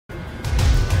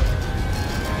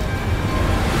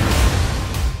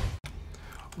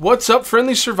What's up,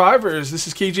 friendly survivors? This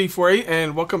is KJ48,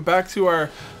 and welcome back to our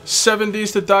 7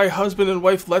 Days to Die husband and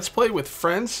wife Let's Play with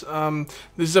friends.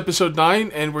 This is episode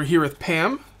 9, and we're here with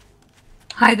Pam.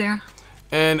 Hi there.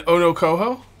 And Ono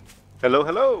Koho. Hello,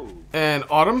 hello. And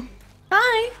Autumn.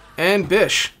 Hi. And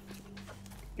Bish.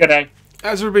 G'day.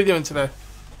 How's everybody doing today?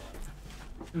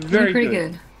 Very pretty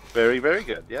good. Very, very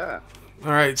good, yeah.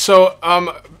 All right, so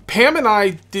Pam and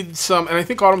I did some, and I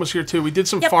think Autumn was here too, we did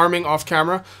some farming off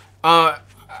camera.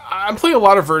 I'm playing a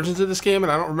lot of versions of this game,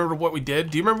 and I don't remember what we did.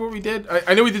 Do you remember what we did?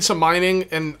 I know we did some mining,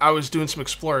 and I was doing some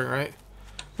exploring, right?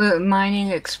 But mining,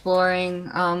 exploring,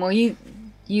 well, you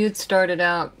had started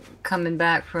out coming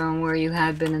back from where you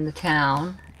had been in the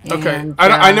town. Okay, And,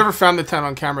 I never found the town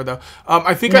on camera though.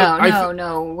 I think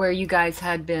no, where you guys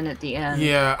had been at the end.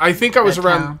 Yeah, I think I was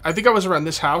around. Town. I think I was around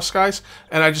this house, guys,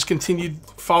 and I just continued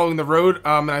following the road.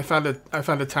 And I found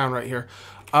a town right here.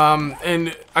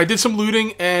 And I did some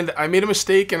looting, and I made a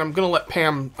mistake, and I'm gonna let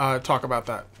Pam talk about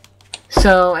that.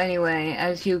 So anyway,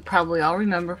 as you probably all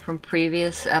remember from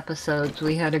previous episodes,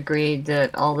 we had agreed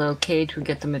that although Cage would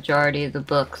get the majority of the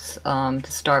books to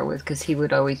start with, because he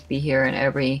would always be here in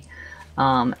every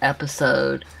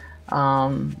episode,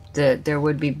 that there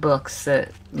would be books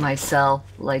that myself,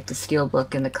 like the steel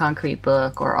book and the concrete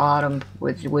book, or Autumn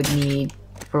would need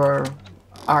for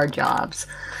our jobs.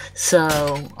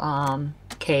 So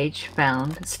Cage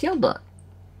found a steel book,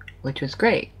 which was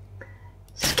great.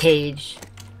 Cage,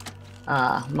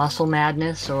 muscle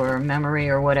madness or memory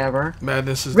or whatever.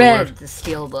 Madness is read the word. The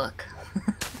steel book.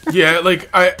 Yeah, like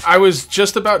I was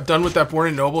just about done with that Born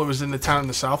and Noble. It was in the town in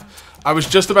the south. I was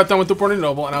just about done with the Born and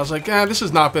Noble, and I was like, this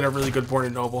has not been a really good Born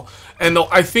and Noble. And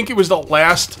I think it was the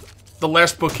last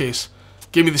bookcase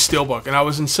gave me the steelbook, and I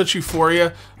was in such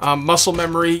euphoria. Muscle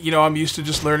memory, you know, I'm used to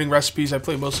just learning recipes. I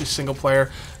play mostly single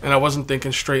player, and I wasn't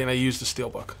thinking straight, and I used the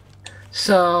steelbook.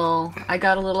 So I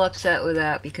got a little upset with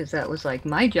that because that was like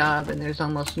my job, and there's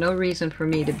almost no reason for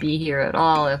me to be here at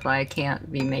all if I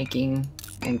can't be making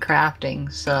and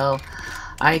crafting. So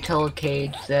I told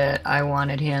Cage that I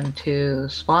wanted him to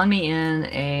spawn me in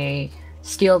a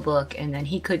steel book, and then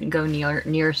he couldn't go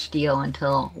near steel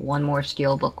until one more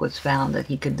steel book was found that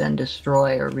he could then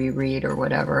destroy or reread or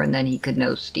whatever, and then he could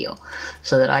know steel,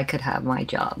 so that I could have my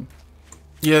job.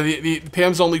 Yeah, the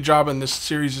Pam's only job in this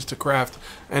series is to craft,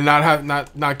 and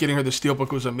not getting her the steel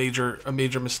book was a major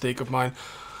mistake of mine.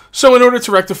 So in order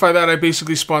to rectify that, I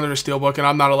basically spawned in a steel book, and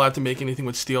I'm not allowed to make anything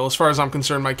with steel. As far as I'm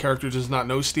concerned, my character does not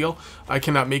know steel. I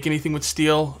cannot make anything with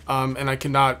steel, and I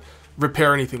cannot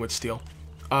repair anything with steel.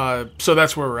 So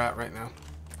that's where we're at right now.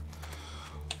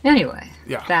 Anyway,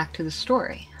 yeah. Back to the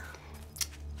story.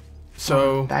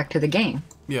 So back to the game.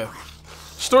 Yeah,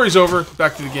 story's over.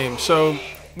 Back to the game. So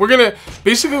we're gonna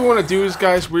basically what we want to do is,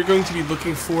 guys, we're going to be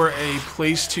looking for a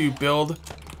place to build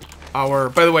our.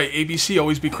 By the way, ABC,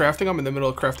 always be crafting. I'm in the middle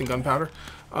of crafting gunpowder.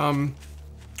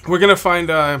 We're gonna find.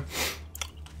 We're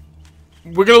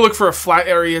gonna look for a flat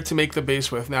area to make the base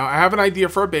with. Now, I have an idea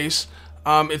for a base.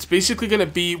 It's basically going to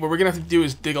be, what we're going to have to do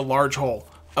is dig a large hole.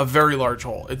 A very large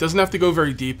hole. It doesn't have to go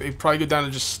very deep. It'd probably go down to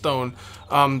just stone.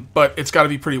 But it's got to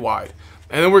be pretty wide.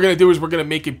 And then what we're going to do is we're going to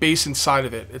make a base inside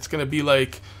of it. It's going to be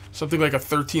like something like a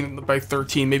 13 by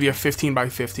 13, maybe a 15 by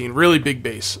 15. Really big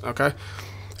base, okay?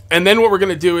 And then what we're going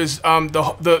to do is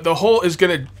the hole is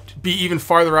going to be even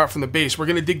farther out from the base. We're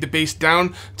going to dig the base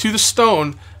down to the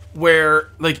stone where,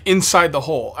 like, inside the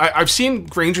hole. I've seen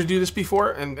Granger do this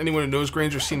before, and anyone who knows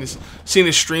Granger, seen his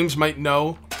streams, might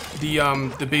know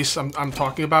the base I'm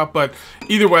talking about. But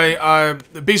either way,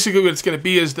 basically what it's going to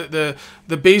be is that the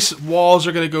base walls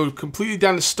are going to go completely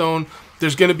down to stone.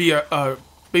 There's going to be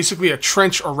basically a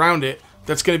trench around it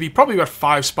that's going to be probably about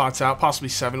 5 spots out, possibly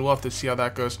 7. We'll have to see how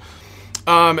that goes.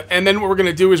 And then what we're going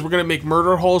to do is we're going to make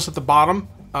murder holes at the bottom.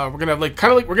 We're going to have we're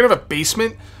going to have a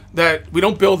basement that we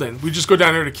don't build in. We just go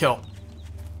down there to kill.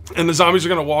 And the zombies are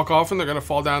going to walk off, and they're going to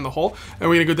fall down the hole, and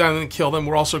we're going to go down and kill them.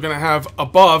 We're also going to have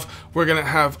above, we're going to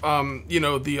have, you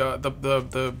know,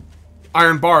 the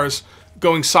iron bars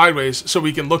going sideways so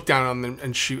we can look down on them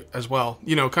and shoot as well.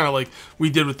 You know, kind of like we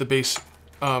did with the base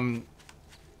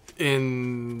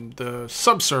in the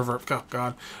sub-server. Oh,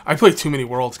 God. I play too many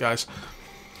worlds, guys.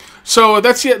 So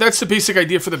that's the basic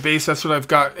idea for the base. That's what I've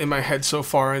got in my head so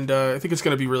far, and I think it's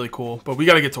going to be really cool. But we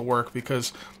got to get to work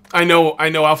because I know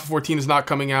Alpha 14 is not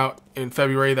coming out in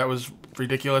February. That was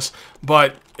ridiculous,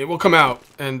 but it will come out,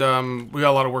 and we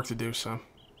got a lot of work to do. So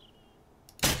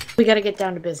we got to get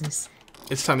down to business.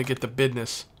 It's time to get to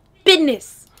business.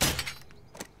 Business.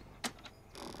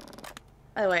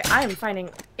 By the way, I am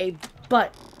finding a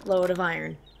buttload of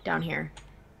iron down here.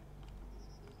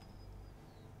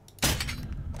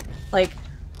 Like,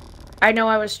 I know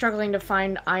I was struggling to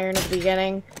find iron at the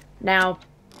beginning. Now,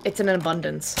 it's in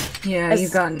abundance. Yeah,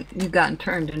 you've gotten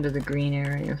turned into the green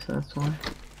area, so that's why.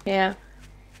 Yeah.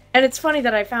 And it's funny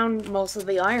that I found most of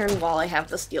the iron while I have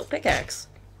the steel pickaxe.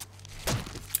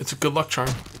 It's a good luck charm.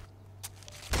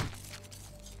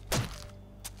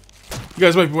 You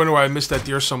guys might be wondering why I missed that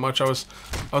deer so much. I was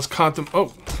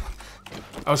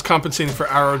compensating for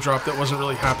arrow drop that wasn't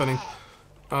really happening.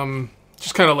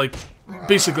 Just kind of like,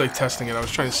 basically like testing it. I was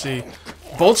trying to see.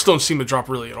 Bolts don't seem to drop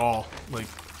really at all. Like,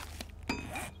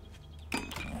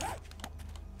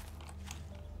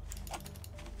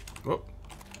 whoop,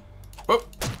 whoop,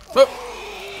 whoop.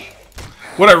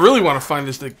 What I really want to find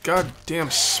is the goddamn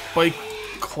spike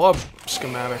club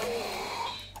schematic.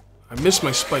 I miss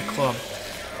my spike club.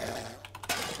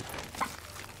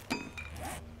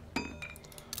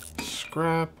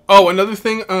 Scrap. Oh, another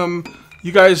thing.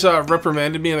 You guys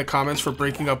reprimanded me in the comments for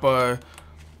breaking up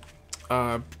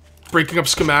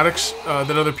schematics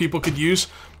that other people could use,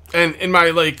 and in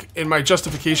my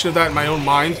justification of that, in my own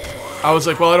mind, I was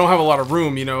like, well, I don't have a lot of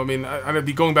room, you know. I mean, I'd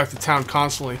be going back to town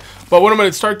constantly. But what I'm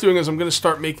going to start doing is I'm going to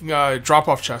start making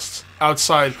drop-off chests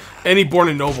outside any Born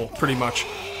and Noble, pretty much.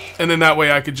 And then that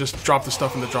way I could just drop the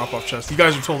stuff in the drop-off chest. You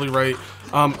guys are totally right.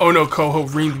 Oh no, Coho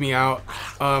reamed me out.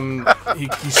 He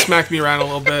smacked me around a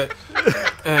little bit.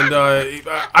 And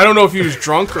I don't know if he was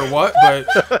drunk or what, but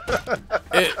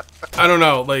I don't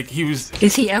know. Like, he was...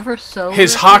 Is he ever sober?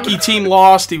 His hockey team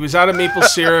lost. He was out of maple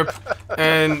syrup.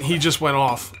 And he just went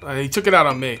off. He took it out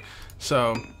on me.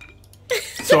 So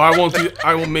I won't do...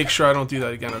 I will make sure I don't do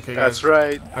that again, okay, guys? That's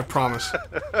right. I promise.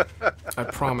 I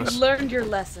promise. You learned your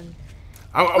lesson.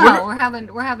 Well,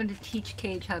 we're having to teach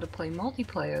Cage how to play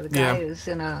multiplayer. The guy is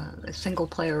in a single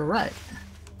player rut.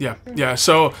 Yeah.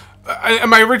 So,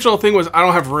 my original thing was I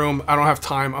don't have room, I don't have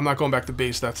time, I'm not going back to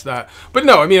base. That's that. But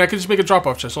no, I mean I could just make a drop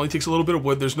off chest. It only takes a little bit of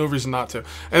wood. There's no reason not to.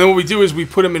 And then what we do is we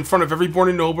put them in front of every Born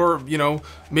and Noble, you know,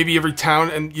 maybe every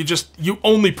town, and you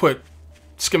only put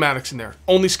schematics in there,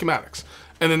 only schematics.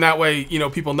 And then that way, you know,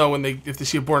 people know if they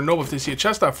see a Born and Noble, if they see a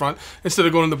chest out front, instead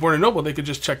of going to the Born and Noble, they could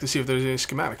just check to see if there's any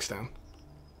schematics down.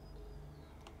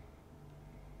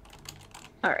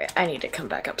 Alright, I need to come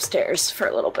back upstairs for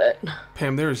a little bit.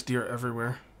 Pam, there is deer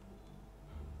everywhere.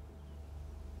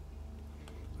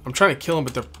 I'm trying to kill them,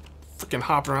 but they're freaking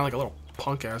hopping around like a little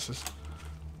punk asses.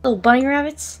 Little bunny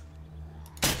rabbits?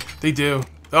 They do.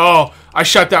 Oh, I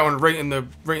shot that one right in the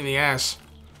ass.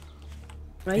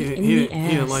 Right in He the ass.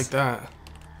 didn't like that.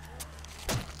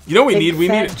 You know what we need? We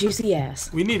need juicy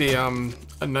ass. We need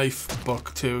a knife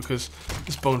book too, because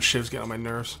this bone shiv's getting on my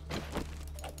nerves.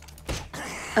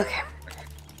 Okay.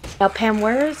 Now, Pam,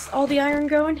 where is all the iron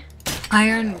going?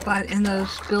 Iron in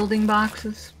those building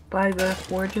boxes by the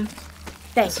forges.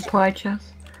 Thank you. Supply chest.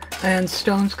 And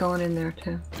stone's going in there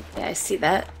too. Yeah, I see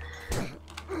that.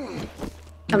 I'm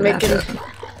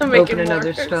Open making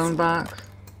another stone box.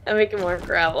 I'm making more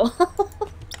gravel.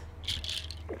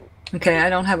 Okay,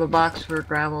 I don't have a box for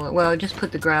gravel. Well, I just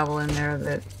put the gravel in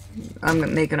there.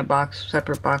 I'm making a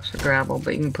separate box for gravel,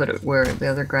 but you can put it where the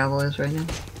other gravel is right now.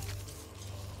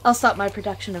 I'll stop my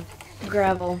production of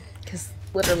gravel, because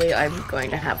literally I'm going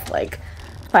to have like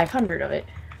 500 of it.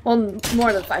 Well,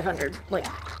 more than 500. Like.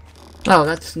 Oh,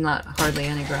 that's not hardly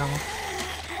any gravel.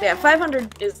 Yeah,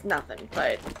 500 is nothing,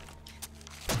 but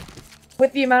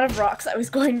with the amount of rocks I was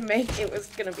going to make, it was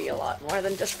going to be a lot more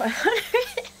than just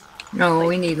 500. No,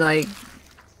 we need like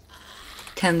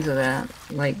tens of that.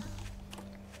 Like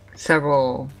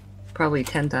several, probably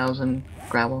 10,000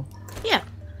 gravel. Yeah.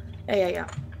 Yeah.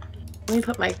 Let me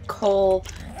put my coal.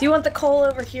 Do you want the coal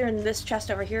over here in this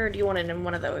chest over here, or do you want it in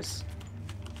one of those?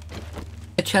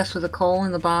 A chest with a coal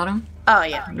in the bottom? Oh,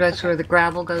 yeah. That's where the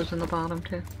gravel goes in the bottom,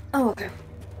 too. Oh, okay.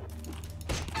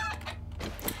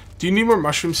 Do you need more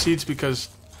mushroom seeds? Because,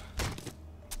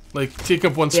 like, take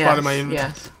up one spot in my inventory.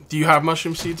 Yes. Do you have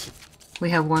mushroom seeds?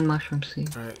 We have one mushroom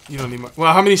seed. Alright, you don't need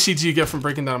well, how many seeds do you get from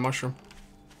breaking down a mushroom?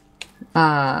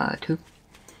 2.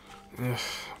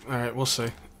 Alright, we'll see.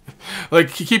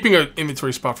 Like, keeping an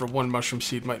inventory spot for one mushroom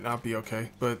seed might not be okay,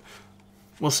 but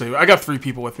we'll see. I got 3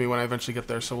 people with me when I eventually get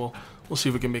there, so we'll see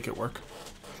if we can make it work.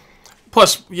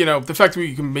 Plus, you know, the fact that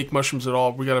we can make mushrooms at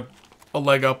all, we got a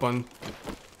leg up on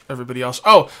everybody else.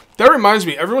 Oh, that reminds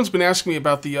me. Everyone's been asking me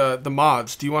about the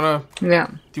mods. Do you want to... Yeah.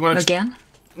 Do you want to... Again?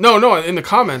 No, in the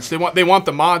comments. They want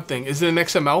the mod thing. Is it an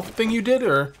XML thing you did,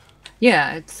 or...?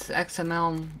 Yeah, it's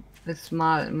XML... It's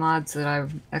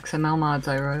XML mods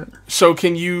I wrote. So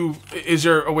can you... Is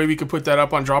there a way we could put that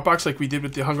up on Dropbox like we did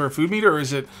with the Hunger and Food Meter, or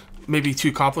is it maybe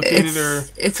too complicated, or...?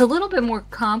 It's a little bit more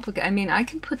complicated. I mean, I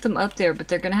can put them up there, but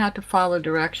they're going to have to follow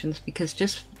directions, because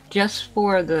just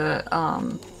for the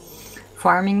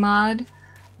farming mod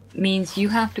means you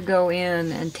have to go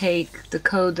in and take the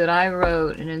code that I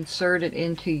wrote and insert it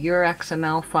into your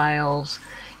XML files,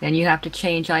 and you have to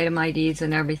change item IDs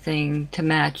and everything to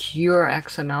match your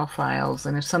XML files.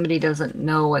 And if somebody doesn't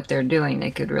know what they're doing,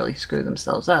 they could really screw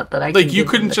themselves up. But I Like you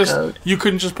couldn't just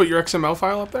put your XML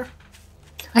file up there?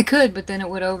 I could, but then it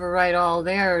would overwrite all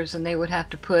theirs, and they would have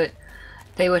to put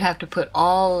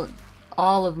all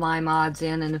of my mods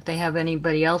in, and if they have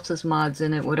anybody else's mods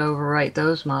in, it would overwrite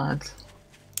those mods.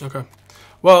 Okay.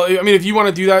 Well, I mean, if you want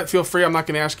to do that, feel free. I'm not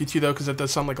going to ask you to, though, because that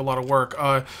does sound like a lot of work.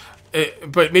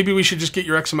 But maybe we should just get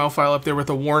your XML file up there with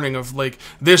a warning of, like,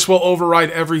 this will override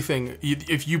everything.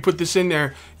 If you put this in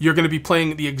there, you're going to be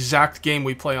playing the exact game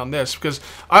we play on this. Because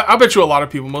I bet you a lot of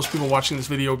people, most people watching this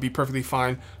video would be perfectly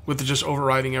fine with just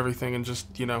overriding everything and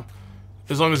just, you know,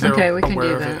 as long as they're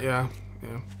aware of it. Yeah,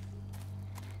 yeah.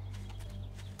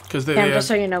 Because just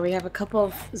so you know, we have a couple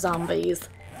of zombies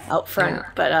out front,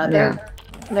 but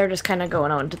they're just kind of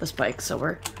going on to the spike, so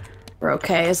we're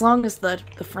okay as long as the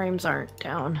frames aren't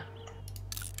down.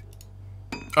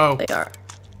 Oh, they are.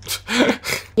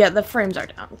 Yeah, the frames are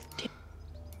down.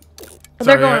 But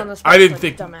sorry, they're going on the spike. I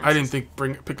didn't think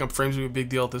picking up frames would be a big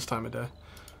deal at this time of day.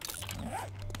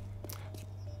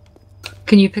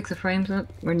 Can you pick the frames up,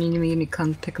 or do you need me to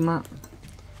come pick them up?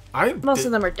 Most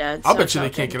of them are dead. I'll bet you they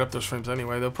can't get up those frames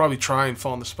anyway. They'll probably try and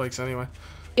fall on the spikes anyway.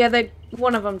 Yeah,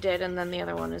 one of them did, and then the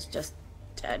other one is just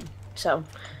dead. So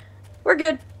we're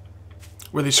good.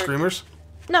 Were they screamers?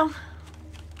 No.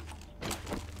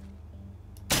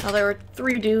 Oh, there were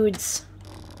 3 dudes.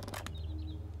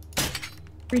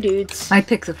 3 dudes. I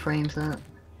picked the frames up.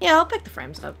 Yeah, I'll pick the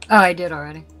frames up. Oh, I did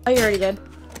already. Oh, you already did?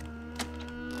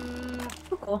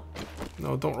 Oh, cool.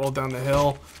 No, don't roll down the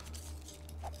hill.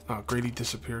 Oh, Grady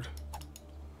disappeared.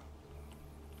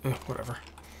 Whatever.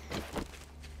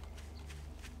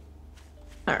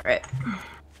 Alright.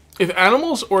 If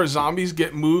animals or zombies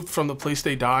get moved from the place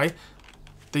they die,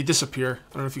 they disappear.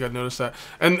 I don't know if you guys noticed that.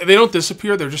 And they don't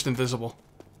disappear, they're just invisible.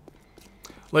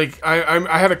 Like,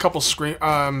 I had a couple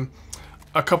ferals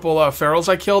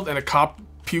I killed, and a cop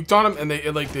puked on them, and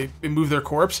they moved their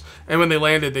corpse, and when they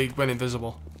landed, they went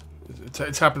invisible.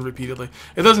 It's happened repeatedly.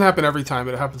 It doesn't happen every time,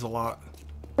 but it happens a lot.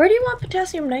 Where do you want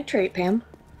potassium nitrate, Pam?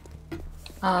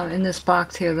 In this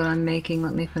box here that I'm making.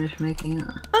 Let me finish making it.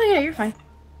 Oh yeah, you're fine.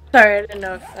 Sorry, I didn't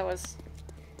know if that was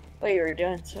what you were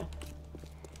doing, so.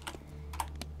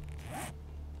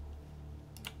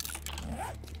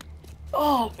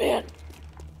 Oh, man.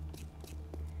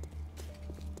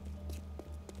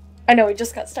 I know we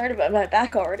just got started, but my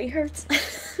back already hurts.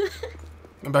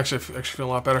 I'm actually feeling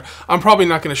a lot better. I'm probably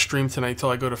not going to stream tonight till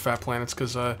I go to Fat Planets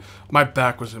because my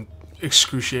back was in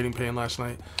excruciating pain last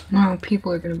night. No,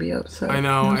 people are going to be upset. I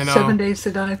know, I know. 7 days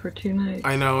to die for 2 nights.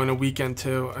 I know, and a weekend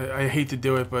too. I hate to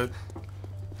do it, but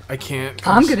I can't.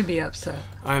 I'm going to be upset.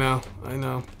 I know, I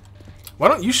know. Why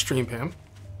don't you stream, Pam?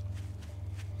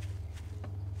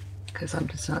 Because I'm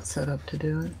just not set up to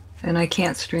do it. And I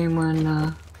can't stream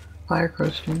when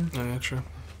Firecrow streams. Yeah, true.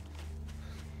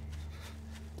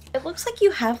 It looks like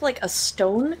you have, like, a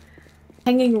stone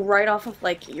hanging right off of,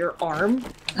 like, your arm.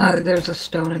 There's a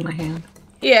stone in my hand.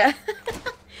 Yeah.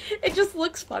 It just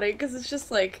looks funny, because it's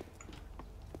just, like...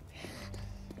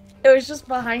 It was just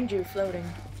behind you, floating.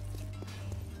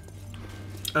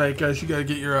 Alright, guys, you gotta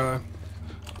get your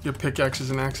pickaxes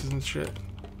and axes and shit.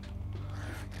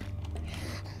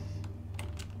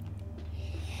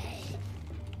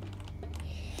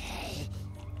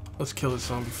 Let's kill this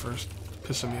zombie first.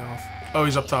 Pissing me off. Oh,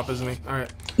 he's up top, isn't he?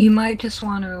 Alright. You might just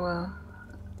want to,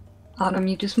 Autumn,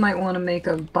 you just might want to make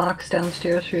a box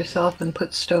downstairs for yourself and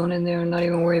put stone in there and not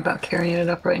even worry about carrying it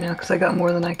up right now, because I got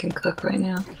more than I can cook right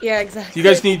now. Yeah, exactly.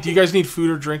 Do you guys need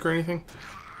food or drink or anything?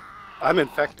 I'm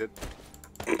infected.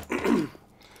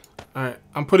 Alright,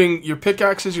 I'm putting your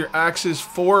pickaxes, your axes,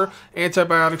 4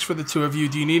 antibiotics for the 2 of you.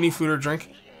 Do you need any food or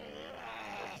drink?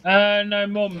 No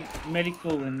more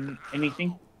medical than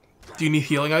anything. Do you need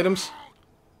healing items?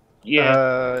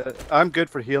 Yeah. I'm good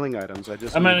for healing items.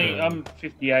 I'm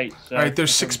 58. So all right,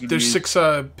 there's six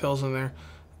pills in there,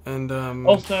 and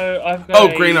also I've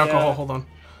got grain alcohol. Hold on.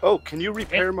 Oh, can you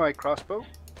repair my crossbow?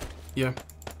 Yeah.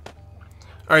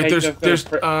 All right,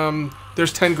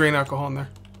 there's 10 grain alcohol in there.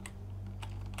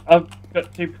 I've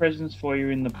got 2 presents for you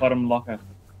in the bottom locker.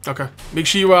 Okay. Make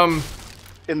sure you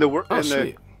in the work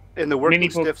in the working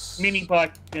stiffs. Mini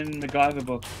bike and the MacGyver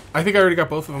book. I think I already got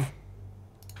both of them.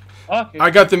 Okay. I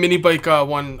got the mini bike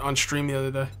one on stream the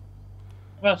other day.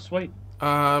 Well, sweet.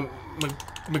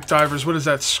 McDivers. What is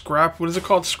that? Scrap? What is it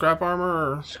called? Scrap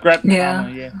armor? Or? Scrap armor,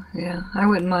 yeah. Yeah, I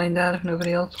wouldn't mind that if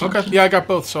nobody else wants Okay, yeah, I got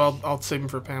both, so I'll save them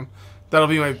for Pam. That'll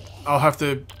be my... I'll have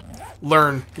to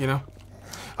learn, you know.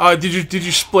 Did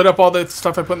you split up all the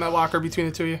stuff I put in that locker between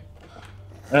the two of you?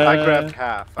 I grabbed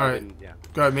half. All right. Yeah.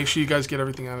 Go ahead. Make sure you guys get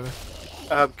everything out of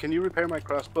there. Can you repair my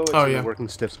crossbow? It's in the working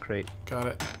stiffs crate. Got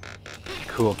it.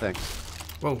 Cool, thanks.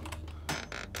 Whoa.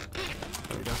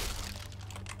 There we go.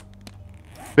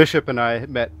 Bishop and I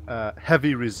met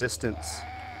heavy resistance.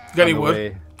 You got any wood?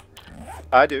 Way.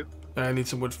 I do. I need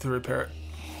some wood to repair it.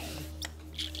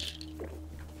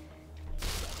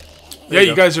 Yeah,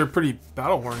 you guys are pretty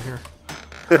battle worn here.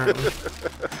 Apparently.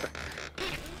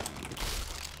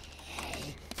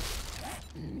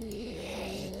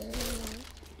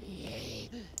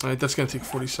 Alright, that's gonna take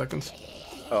 40 seconds.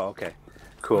 Oh, okay.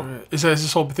 Cool. Right. Has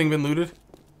this whole thing been looted?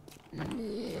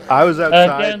 I was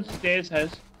outside. Downstairs has.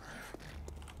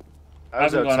 I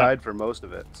was outside for most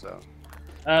of it, so.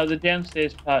 The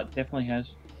downstairs part definitely has.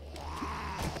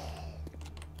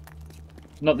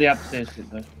 Not the upstairs bit,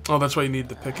 though. Oh, that's why you need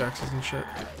the pickaxes and shit.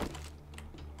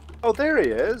 Oh, there he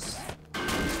is.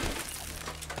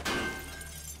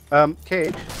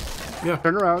 Cage. Yeah.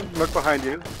 Turn around, look behind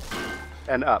you,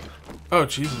 and up. Oh,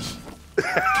 Jesus.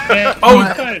 Yeah,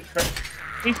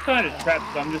 he's kind of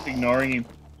trapped, so I'm just ignoring him.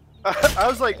 I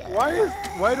was like,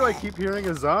 why do I keep hearing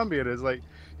a zombie? And it's like,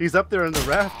 he's up there in the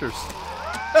rafters.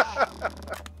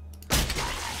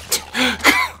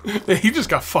 He just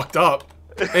got fucked up.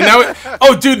 And now,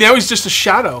 oh, dude, now he's just a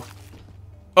shadow.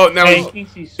 Oh, now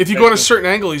if you go on a certain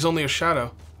angle, he's only a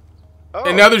shadow. Oh.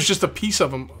 And now there's just a piece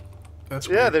of him. That's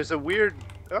weird. Yeah, there's a weird.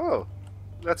 Oh,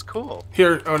 that's cool.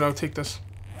 Here, oh no, take this.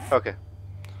 Okay.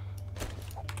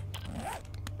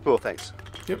 Cool, thanks.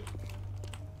 Yep.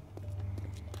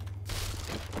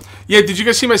 Yeah, did you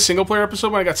guys see my single player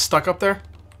episode when I got stuck up there?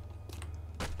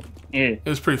 Yeah. It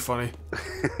was pretty funny.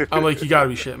 I'm like, you gotta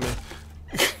be shitting me.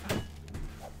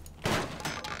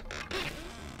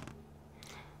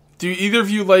 Do either of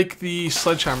you like the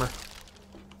sledgehammer?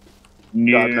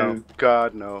 No. God, no.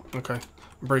 God, no. Okay.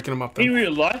 I'm breaking them up then. In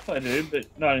real life I do, but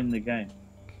not in the game.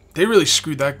 They really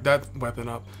screwed that weapon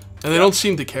up. And they don't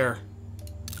seem to care.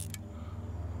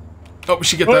 Oh, we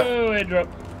should get that. Whoa, airdrop.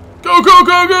 Go, go,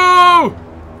 go, go!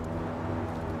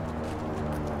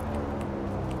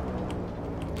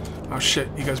 Oh shit,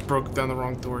 you guys broke down the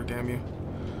wrong door, damn you.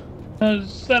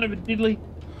 Son of a diddly.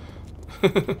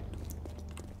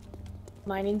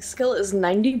 Mining skill is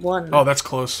 91. Oh, that's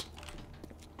close.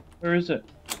 Where is it?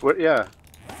 What? Yeah.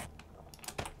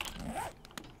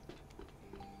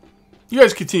 You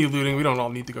guys continue looting. We don't all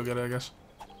need to go get it, I guess.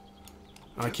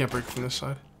 Oh, I can't break from this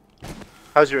side.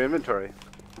 How's your inventory?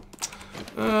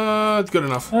 It's good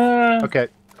enough. Okay.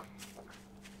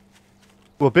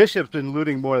 Well, Bishop's been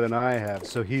looting more than I have,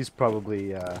 so he's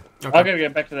probably. Okay. I gotta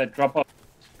get back to that drop off.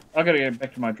 I gotta get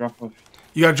back to my drop off.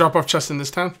 You got a drop off chest in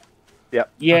this town?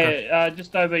 Yep. Yeah, okay.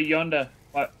 Just over yonder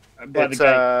by it's,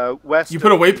 the gate. West. You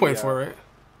put a waypoint for it, right?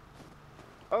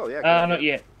 Oh yeah. Not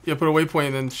yet. Yeah, put a waypoint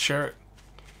and then share it.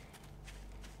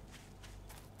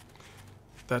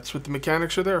 That's what the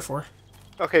mechanics are there for.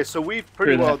 Okay, so we've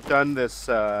pretty well done this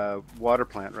water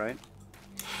plant, right?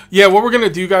 Yeah, what we're gonna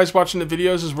do, guys, watching the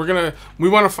videos is we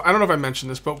want to. I don't know if I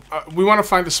mentioned this, but we want to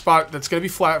find a spot that's gonna be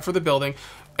flat for the building,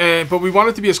 but we want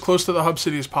it to be as close to the hub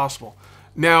city as possible.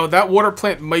 Now that water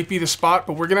plant might be the spot,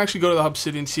 but we're gonna actually go to the hub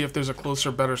city and see if there's a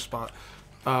closer, better spot.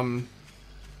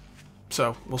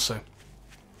 So we'll see.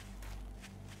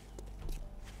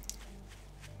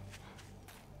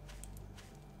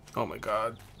 Oh my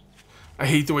god, I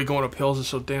hate the way going up hills is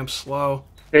so damn slow.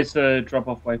 It's the drop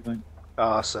off waypoint.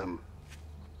 Awesome.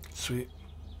 Sweet.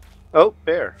 Oh,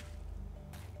 bear.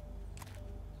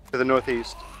 To the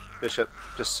northeast, Bishop,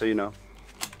 just so you know.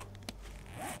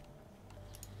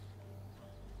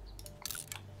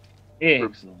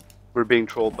 Excellent. We're being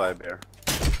trolled by a bear.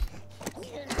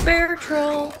 Bear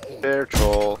troll. Bear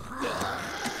troll.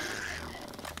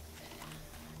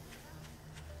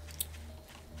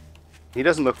 He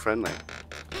doesn't look friendly.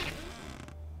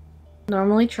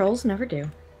 Normally trolls never do.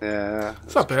 Yeah.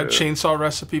 It's not bad. True. Chainsaw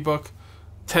recipe book.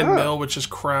 10 mil, which is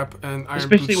crap, and iron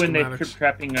Especially boots when schematics. they're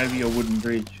trapping over your wooden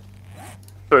bridge.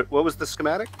 Sorry, what was the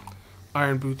schematic?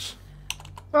 Iron boots.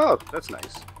 Oh, that's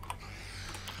nice.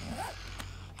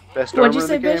 Best What'd armor you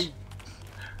say, in the Bish? game?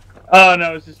 Oh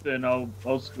no, it's just an old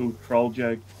school troll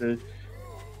joke. The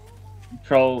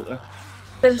troll.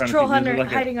 There's trying to troll think, hunter there's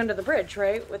like hiding under the bridge,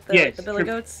 right? With the, the billy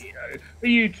goats? Are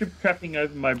you trapping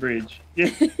over my bridge? Yeah.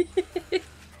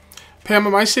 Pam,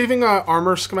 am I saving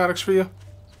armor schematics for you?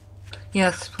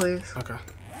 Yes, please. Okay.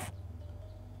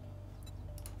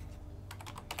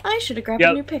 I should have grabbed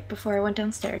Yep. a new pick before I went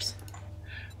downstairs.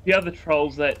 The other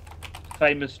troll's that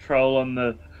famous troll on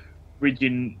the bridge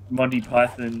in Monty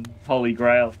Python, Holy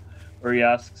Grail, where he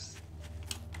asks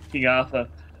King Arthur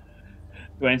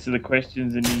to answer the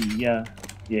questions, and he,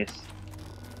 yes,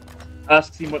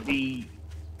 asks him what the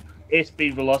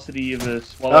airspeed velocity of a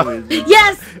swallow is.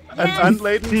 Yes! An Yes!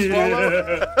 unladen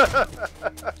swallow.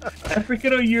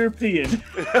 African or European?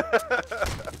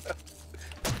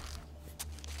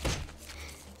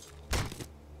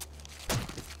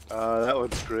 That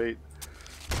one's great.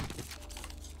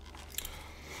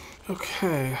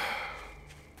 Okay.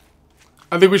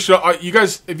 I think we should. You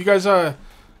guys, if you guys,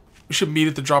 we should meet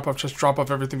at the drop off. Just drop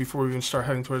off everything before we even start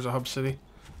heading towards the hub city.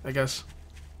 I guess.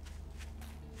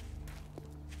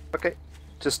 Okay.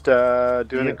 Just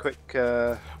doing a quick.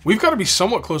 We've got to be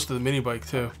somewhat close to the mini bike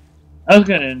too. I was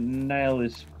gonna nail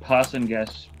this passing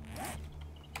gas.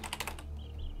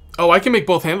 Oh, I can make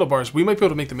both handlebars. We might be able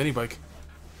to make the mini bike.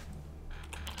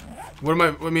 What am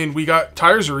I mean, we got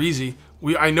tires are easy.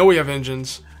 I know we have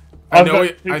engines. I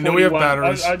know we have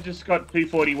batteries. I just got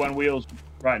 241 wheels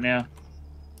right now.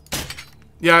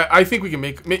 Yeah, I think we can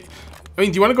make. I mean,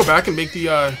 do you want to go back and make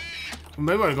the? We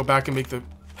might want to go back and make the.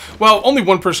 Well, only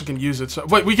one person can use it, so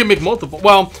but we can make multiple.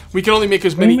 Well, we can only make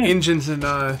as many engines and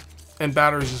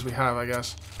batteries as we have, I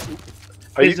guess.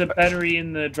 There's a battery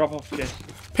in the drop-off chest.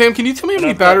 Pam, can you tell me how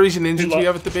many batteries and engines we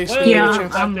have at the base? Well, Yeah,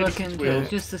 I'll I'm take looking. wheels.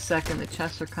 Just a second. The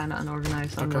chests are kind of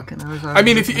unorganized. I'm Okay. looking. I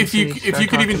mean, if you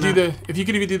could even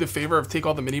do the favor of take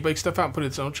all the mini bike stuff out and put it in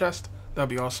its own chest, that'd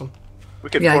be awesome. We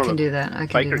could Yeah, I form can a do that. I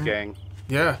can do biker that. gang.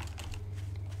 Yeah.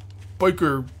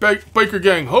 Biker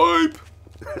gang hype.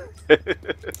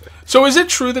 So is it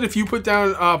true that if you put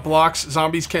down blocks,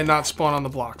 zombies cannot spawn on the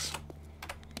blocks?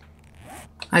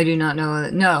 I do not know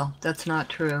that. No, that's not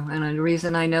true. And the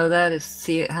reason I know that is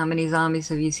see how many zombies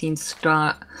have you seen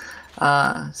spawn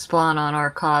on our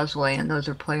causeway, and those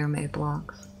are player-made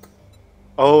blocks.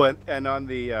 Oh, and on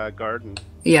the garden.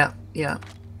 Yeah, yeah.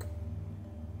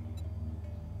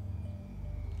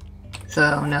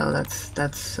 So no, that's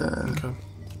Okay.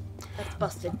 That's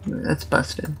busted. that's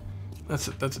busted. That's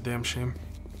a damn shame.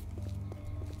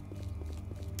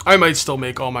 I might still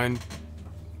make all mine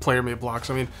player-made blocks.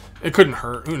 I mean, it couldn't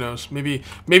hurt. Who knows? Maybe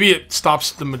it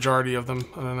stops the majority of them.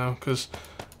 I don't know, because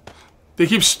they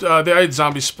keep. I had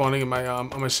zombies spawning in my on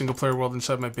my single-player world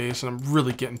inside my base, and I'm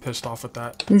really getting pissed off with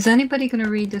that. Is anybody gonna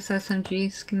read this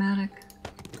SMG schematic?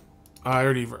 I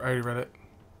already read it.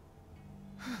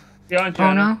 Behind you, Oh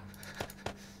Anna. no!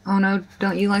 Oh no!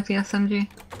 Don't you like the SMG?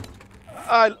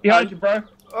 Behind you, bro.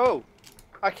 Oh,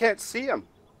 I can't see him.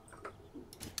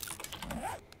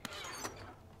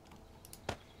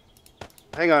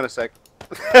 Hang on a sec.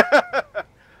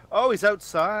 Oh, he's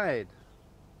outside.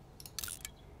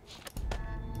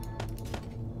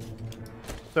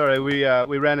 Sorry,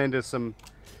 we ran into some.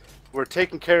 We're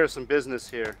taking care of some business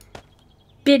here.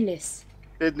 Business.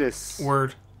 Business.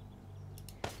 Word.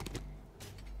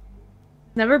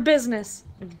 Never business.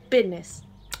 It's business.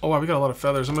 Oh wow, we got a lot of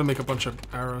feathers. I'm gonna make a bunch of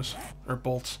arrows or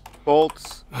bolts.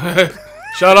 Bolts.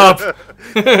 Shut up.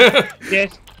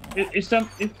 Yes.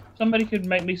 If somebody could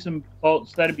make me some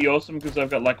bolts, that'd be awesome because I've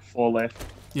got like 4 left.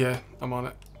 Yeah, I'm on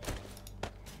it.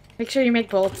 Make sure you make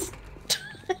bolts.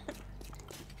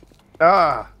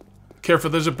 Ah. Careful,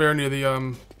 there's a bear near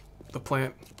the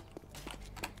plant.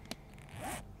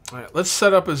 Alright, let's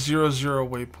set up a 0-0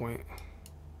 waypoint.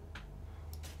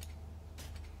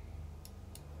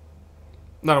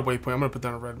 Not a waypoint, I'm gonna put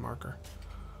down a red marker.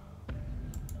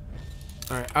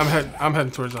 Alright, I'm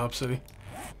heading towards the hub city.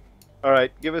 All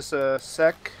right, give us a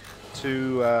sec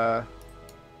to.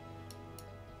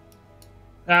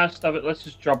 Nah, stop it. Let's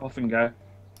just drop off and go.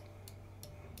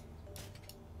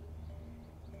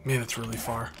 Man, it's really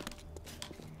far.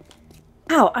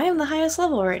 Wow, I am the highest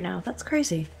level right now. That's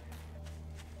crazy.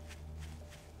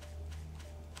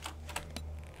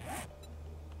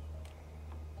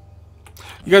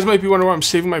 You guys might be wondering why I'm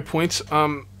saving my points.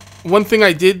 One thing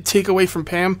I did take away from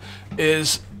Pam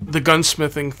is the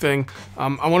gunsmithing thing.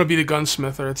 I want to be the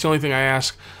gunsmither. It's the only thing I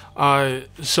ask.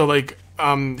 So like,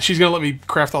 she's gonna let me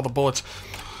craft all the bullets.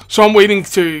 So I'm waiting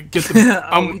to get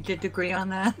the. We did agree on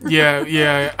that.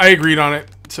 Yeah, I agreed on it.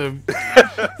 To.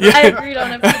 Yeah. I agreed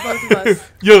on it for both of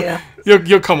us.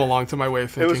 You'll come along to my way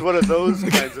of thinking. It was one of those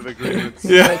kinds of agreements.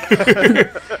 Yeah.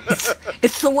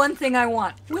 It's the one thing I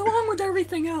want. Along with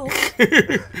everything else.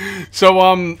 So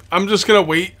I'm just gonna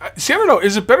wait. See, I don't know.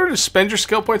 Is it better to spend your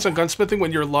skill points on gunsmithing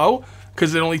when you're low,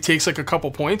 because it only takes like a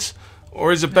couple points,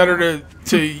 or is it better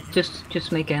to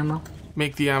Just make ammo.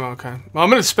 make the ammo? Okay. Well, I'm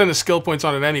gonna spend the skill points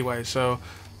on it anyway, so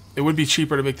it would be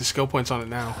cheaper to make the skill points on it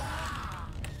now.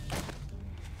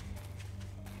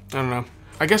 I don't know.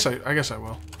 I guess I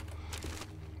will.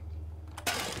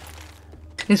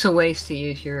 It's a waste to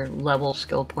use your level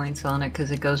skill points on it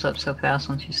because it goes up so fast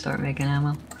once you start making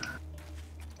ammo.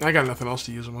 I got nothing else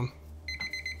to use them on.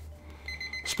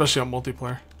 Especially on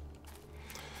multiplayer.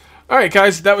 Alright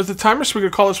guys, that was the timer, so we're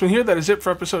going to call this one here. That is it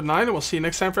for episode 9, and we'll see you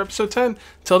next time for episode 10.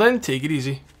 Till then, take it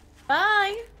easy.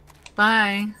 Bye.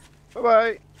 Bye.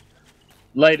 Bye-bye.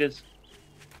 Laters.